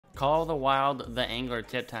Call of the Wild, the Angler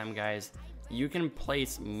tip time, guys. You can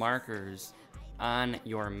place markers on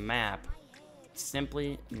your map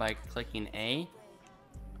simply by clicking A,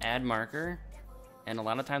 add marker, and a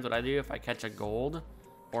lot of times what I do, if I catch a gold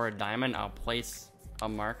or a diamond, I'll place a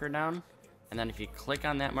marker down, and then if you click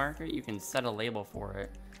on that marker, you can set a label for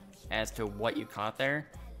it as to what you caught there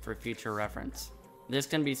for future reference. This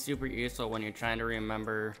can be super useful when you're trying to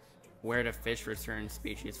remember where to fish for certain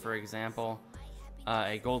species. For example,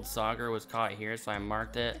 a gold sauger was caught here, so I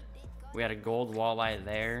marked it. We had a gold walleye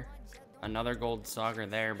there, another gold sauger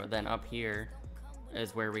there, but then up here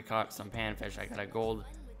is where we caught some panfish. I got a gold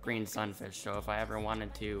green sunfish, so if I ever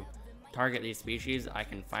wanted to target these species, I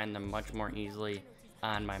can find them much more easily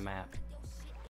on my map.